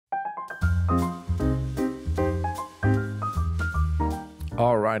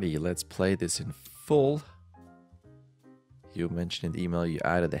Alrighty, let's play this in full. You mentioned in the email you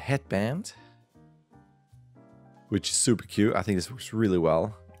added the headband, which is super cute. I think this works really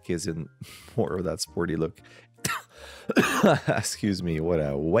well. It gives it more of that sporty look. Excuse me, what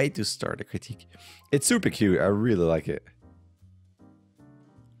a way to start a critique. It's super cute. I really like it.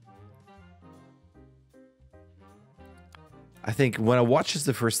 I think when I watched this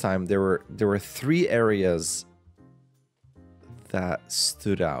the first time, there were three areas that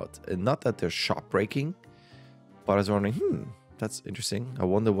stood out. And not that they're shop breaking, but I was wondering, that's interesting. I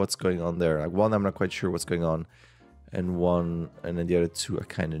wonder what's going on there. Like one, I'm not quite sure what's going on. And then the other two, I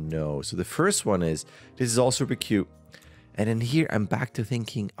kind of know. So the first one is, this is all super cute. And then here, I'm back to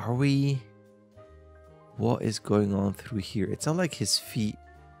thinking, what is going on through here? It's not like his feet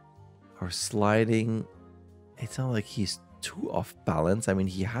are sliding. It's not like he's too off balance. I mean,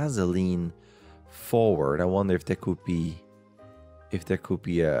 he has a lean forward. I wonder if there could be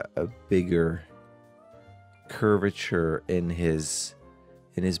a bigger curvature in his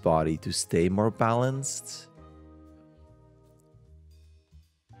body to stay more balanced.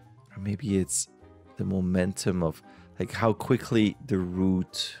 Or maybe it's the momentum of like how quickly the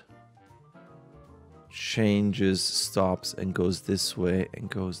root changes, stops, and goes this way and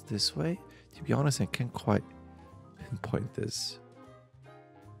goes this way. To be honest, I can't quite pinpoint this.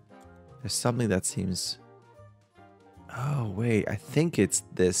 There's something that seems... Oh, wait, I think it's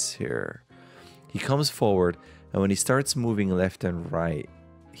this here. He comes forward, and when he starts moving left and right,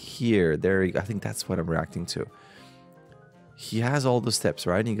 here, I think that's what I'm reacting to. He has all the steps,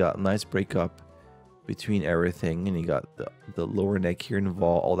 right? And he got a nice breakup between everything, and he got the lower neck here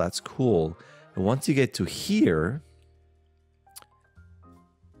involved. All that's cool. And once you get to here,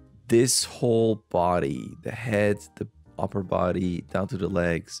 this whole body, the head, the upper body, down to the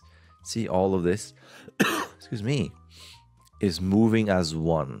legs, see all of this, excuse me, is moving as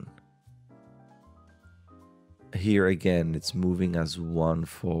one. Here again, it's moving as one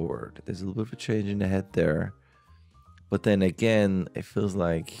forward. There's a little bit of a change in the head there. But then again, it feels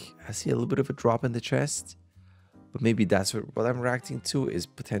like I see a little bit of a drop in the chest. But maybe that's what I'm reacting to, is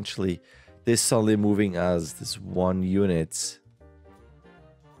potentially this suddenly moving as this one unit.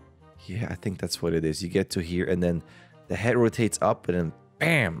 Yeah, I think that's what it is. You get to here and then the head rotates up and then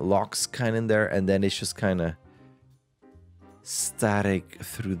bam, locks kind of in there. And then it's just kind of static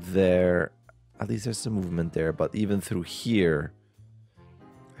through there. At least there's some movement there. But even through here,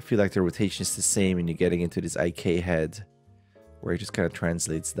 I feel like the rotation is the same and you're getting into this IK head where it just kind of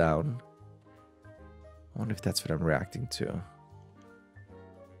translates down. I wonder if that's what I'm reacting to.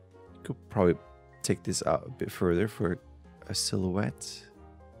 Could probably take this out a bit further for a silhouette.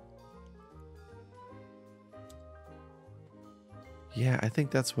 Yeah, I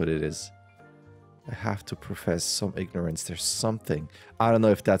think that's what it is. I have to profess some ignorance. There's something. I don't know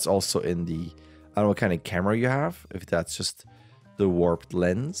if that's also in the... I don't know what kind of camera you have. If that's just the warped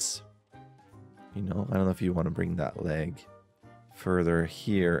lens. You know, I don't know if you want to bring that leg further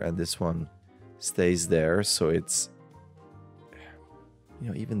here and this one stays there. So it's... You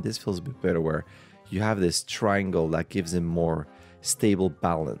know, even this feels a bit better where you have this triangle that gives him more stable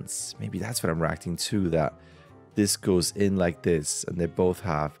balance. Maybe that's what I'm reacting to, that this goes in like this and they both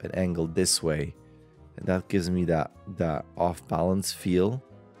have an angle this way. And that gives me that off balance feel.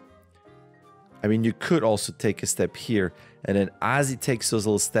 I mean, you could also take a step here. And then as he takes those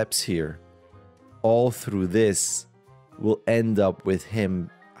little steps here, all through this will end up with him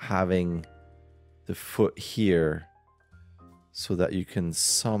having the foot here so that you can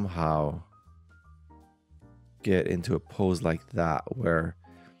somehow get into a pose like that where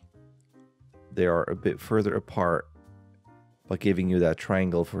they are a bit further apart, but giving you that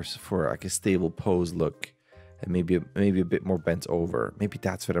triangle for like a stable pose look, and maybe a bit more bent over. Maybe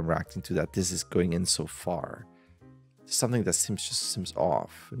that's what I'm reacting to, that this is going in so far. Something that seems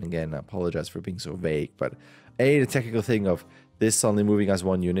off. And again, I apologize for being so vague, but the technical thing of this suddenly moving as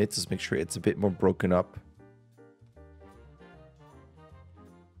one unit, just make sure it's a bit more broken up.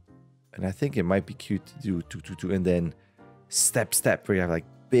 And I think it might be cute to do 2-2-2 and then step where you have like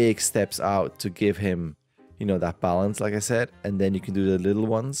big steps out to give him, you know, that balance, like I said. And then you can do the little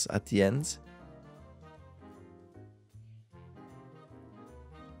ones at the end.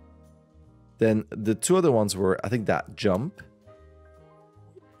 Then the two other ones were, I think that jump,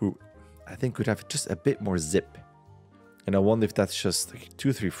 I think could have just a bit more zip. And I wonder if that's just like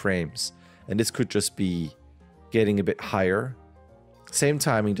 2-3 frames. And this could just be getting a bit higher. Same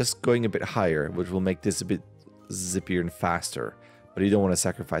timing, just going a bit higher, which will make this a bit zippier and faster. But you don't want to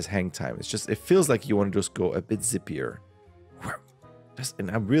sacrifice hang time. It's just, it feels like you want to just go a bit zippier.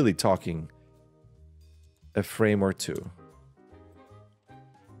 And I'm really talking a frame or two.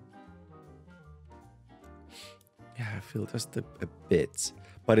 feel just a bit.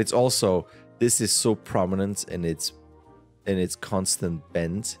 But it's also, this is so prominent in its constant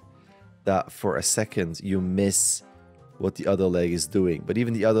bend that for a second you miss what the other leg is doing. But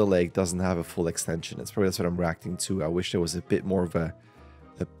even the other leg doesn't have a full extension. That's probably what I'm reacting to. I wish there was a bit more of a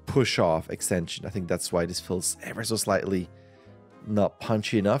push off extension. I think that's why this feels ever so slightly not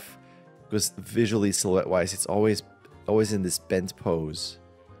punchy enough, because visually, silhouette wise, it's always in this bent pose.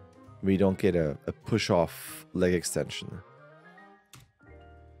 We don't get a push off leg extension.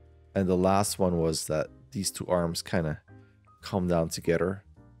 And the last one was that these two arms kind of come down together.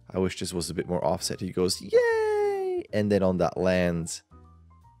 I wish this was a bit more offset. He goes, yay! And then on that land,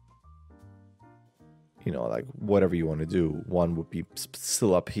 you know, like whatever you want to do. One would be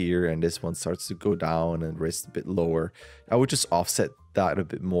still up here, and this one starts to go down and wrist a bit lower. I would just offset that a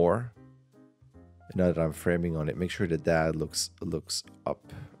bit more. And now that I'm framing on it, make sure the dad looks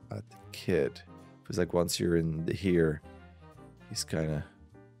up at the kid. Because like once you're in here, he's kind of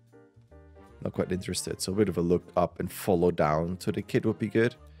not quite interested. So a bit of a look up and follow down to the kid would be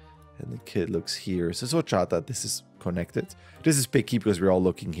good. And the kid looks here. So watch out that this is connected. This is picky because we're all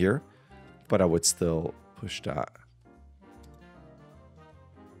looking here. But I would still push that.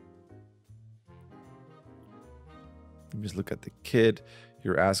 Just look at the kid.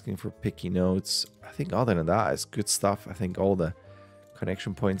 You're asking for picky notes. I think other than that, it's good stuff. I think all the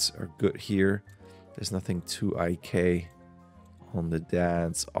connection points are good here. There's nothing too IK on the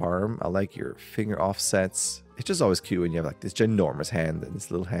dad's arm. I like your finger offsets. It's just always cute when you have like this ginormous hand and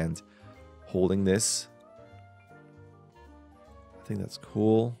this little hand holding this. I think that's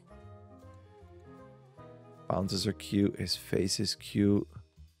cool. Bounces are cute. His face is cute.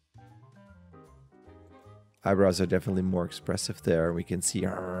 Eyebrows are definitely more expressive there. We can see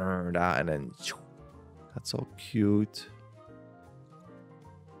that, and then that's all cute.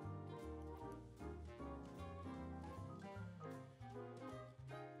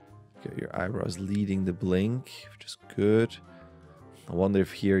 Got your eyebrows leading the blink, which is good. I wonder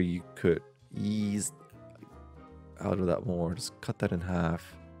if here you could ease out of that more. Just cut that in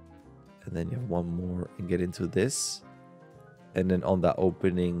half. And then you have one more and get into this. And then on that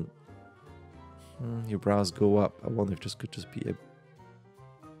opening, your brows go up. I wonder if this could just be a...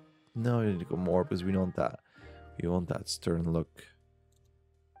 No, you need to go more because we want that. We want that stern look.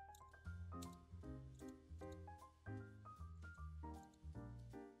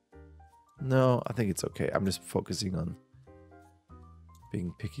 No, I think it's okay. I'm just focusing on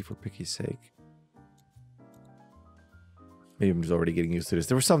being picky for picky's sake. Maybe I'm just already getting used to this.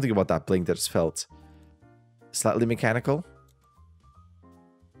 There was something about that blink that just felt slightly mechanical.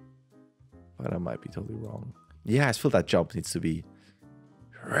 But I might be totally wrong. Yeah, I feel that jump needs to be...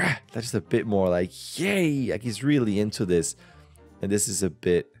 That's just a bit more like, yay! Like he's really into this. And this is a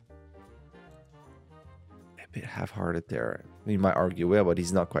bit half-hearted there. You might argue, well, but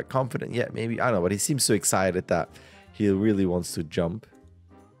he's not quite confident yet. Maybe, I don't know, but he seems so excited that he really wants to jump.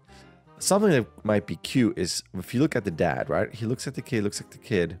 Something that might be cute is if you look at the dad, right? He looks at the kid, looks at the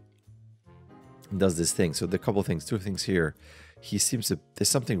kid, and does this thing. So there are a couple things, two things here. He seems to, there's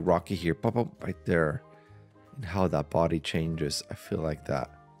something rocky here, pop up right there. And how that body changes. I feel like that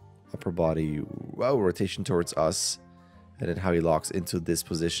upper body, well, rotation towards us. And then how he locks into this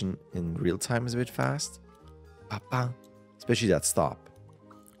position in real time is a bit fast. Ba-bam. Especially that stop.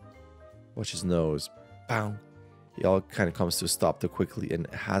 Watch his nose. Bam. He all kind of comes to a stop too quickly and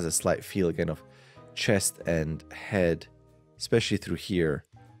has a slight feel again of chest and head, especially through here,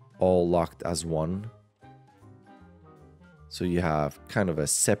 all locked as one. So you have kind of a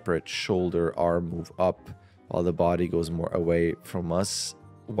separate shoulder arm move up while the body goes more away from us,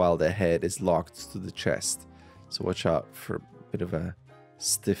 while the head is locked to the chest. So watch out for a bit of a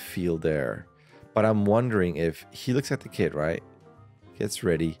stiff feel there. But I'm wondering if he looks at the kid, right? Gets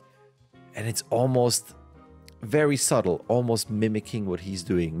ready. And it's almost very subtle, almost mimicking what he's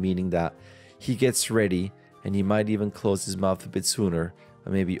doing, meaning that he gets ready and he might even close his mouth a bit sooner,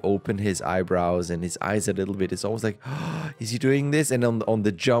 or maybe open his eyebrows and his eyes a little bit. It's almost like, oh, is he doing this? And on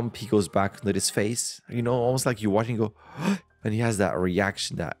the jump, he goes back into his face, you know, almost like you're watching go, oh, and he has that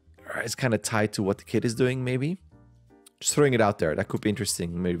reaction that is kind of tied to what the kid is doing, maybe. Just throwing it out there. That could be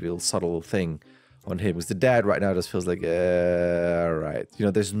interesting, maybe a little subtle thing on him, because the dad right now just feels like, right. You know,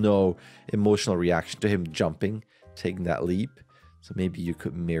 there's no emotional reaction to him jumping, taking that leap. So maybe you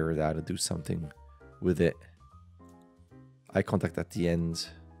could mirror that and do something with it. Eye contact at the end.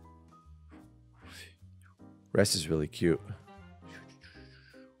 Rest is really cute.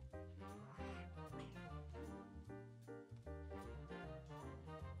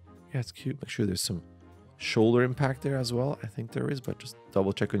 Yeah, it's cute. Make sure there's some shoulder impact there as well. I think there is, but just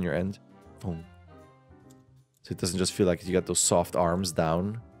double check on your end. Boom. So it doesn't just feel like you got those soft arms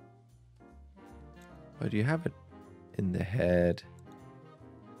down. But you have it in the head.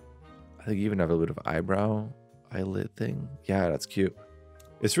 I think you even have a little bit of eyebrow, eyelid thing. Yeah, that's cute.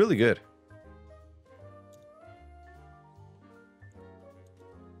 It's really good.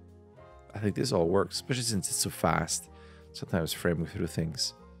 I think this all works, especially since it's so fast. Sometimes framing through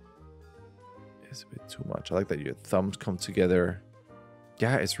things is a bit too much. I like that your thumbs come together.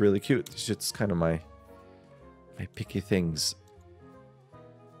 Yeah, it's really cute. It's just kind of my picky things.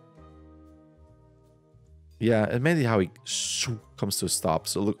 Yeah, and mainly how he comes to a stop.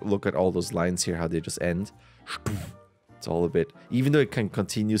 So look at all those lines here, how they just end. It's all a bit, even though it can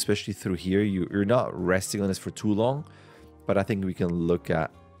continue, especially through here, you're not resting on this for too long. But I think we can look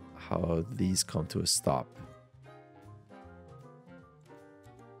at how these come to a stop.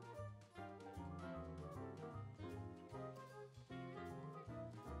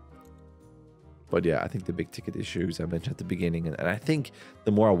 But yeah, I think the big ticket issues I mentioned at the beginning, and I think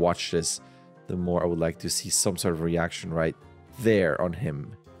the more I watch this, the more I would like to see some sort of reaction right there on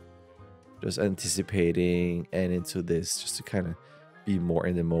him. Just anticipating and into this, just to kind of be more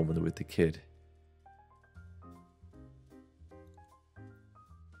in the moment with the kid.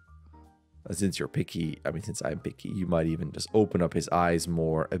 And since you're picky, I mean, since I'm picky, you might even just open up his eyes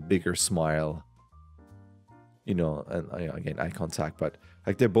more, a bigger smile. You know, and again, eye contact, but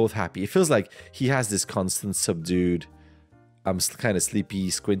like they're both happy. It feels like he has this constant subdued, kind of sleepy,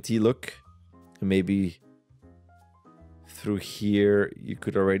 squinty look. And maybe through here, you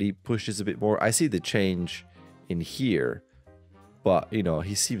could already push this a bit more. I see the change in here, but you know,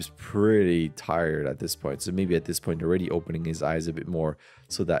 he seems pretty tired at this point. So maybe at this point, already opening his eyes a bit more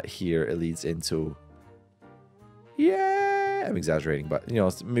so that here it leads into, yeah, I'm exaggerating, but you know,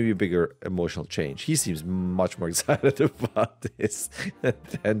 it's maybe a bigger emotional change. He seems much more excited about this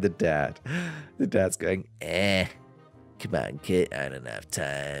than the dad. The dad's going, come on, kid, I don't have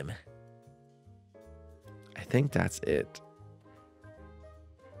time. I think that's it.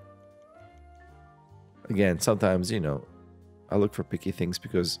 Again, sometimes, you know, I look for picky things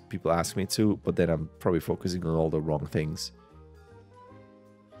because people ask me to, but then I'm probably focusing on all the wrong things.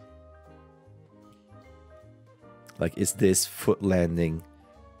 Like, is this foot landing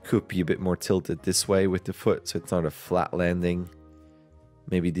could be a bit more tilted this way with the foot, so it's not a flat landing.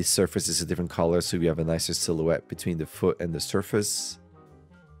 Maybe the surface is a different color, so we have a nicer silhouette between the foot and the surface.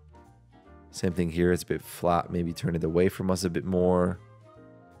 Same thing here, it's a bit flat, maybe turn it away from us a bit more.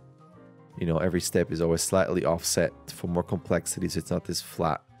 You know, every step is always slightly offset for more complexity, so it's not this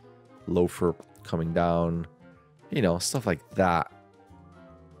flat loafer coming down. You know, stuff like that.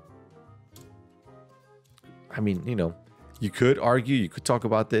 I mean, you know, you could argue, you could talk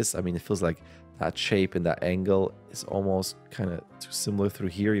about this. I mean, it feels like that shape and that angle is almost kind of too similar through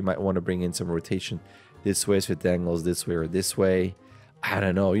here. You might want to bring in some rotation this way, so it angles this way or this way. I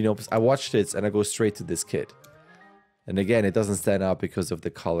don't know, you know, I watched it and I go straight to this kid. And again, it doesn't stand out because of the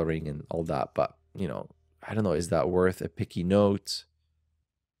coloring and all that. But, you know, I don't know, is that worth a picky note?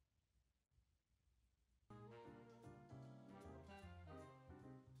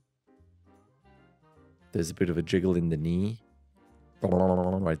 There's a bit of a jiggle in the knee.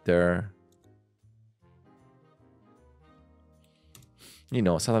 Right there. You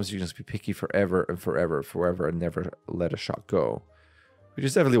know, sometimes you just be picky forever and forever and never let a shot go. Which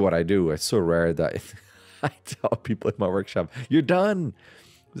is definitely what I do. It's so rare that I tell people in my workshop, you're done.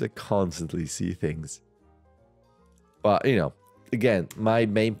 Because I constantly see things. But, you know, again, my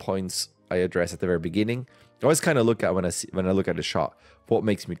main points I address at the very beginning. I always kind of look at when I look at a shot, what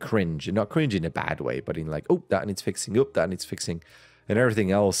makes me cringe. And not cringe in a bad way, but in like, oh, that needs fixing. Oh, that needs fixing. And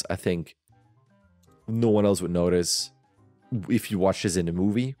everything else, I think no one else would notice if you watch this in a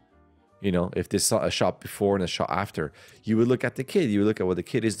movie. You know, if there's a shot before and a shot after, you would look at the kid. You would look at what the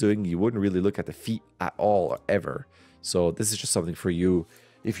kid is doing. You wouldn't really look at the feet at all or ever. So this is just something for you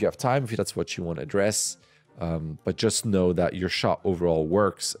if you have time, if that's what you want to address. But just know that your shot overall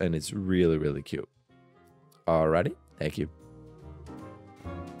works and it's really, really cute. Alrighty, thank you.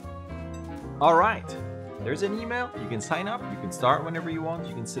 All right, there's an email. You can sign up. You can start whenever you want.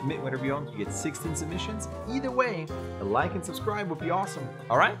 You can submit whenever you want. You get 16 submissions. Either way, a like and subscribe would be awesome.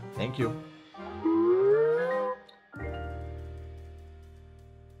 All right, thank you.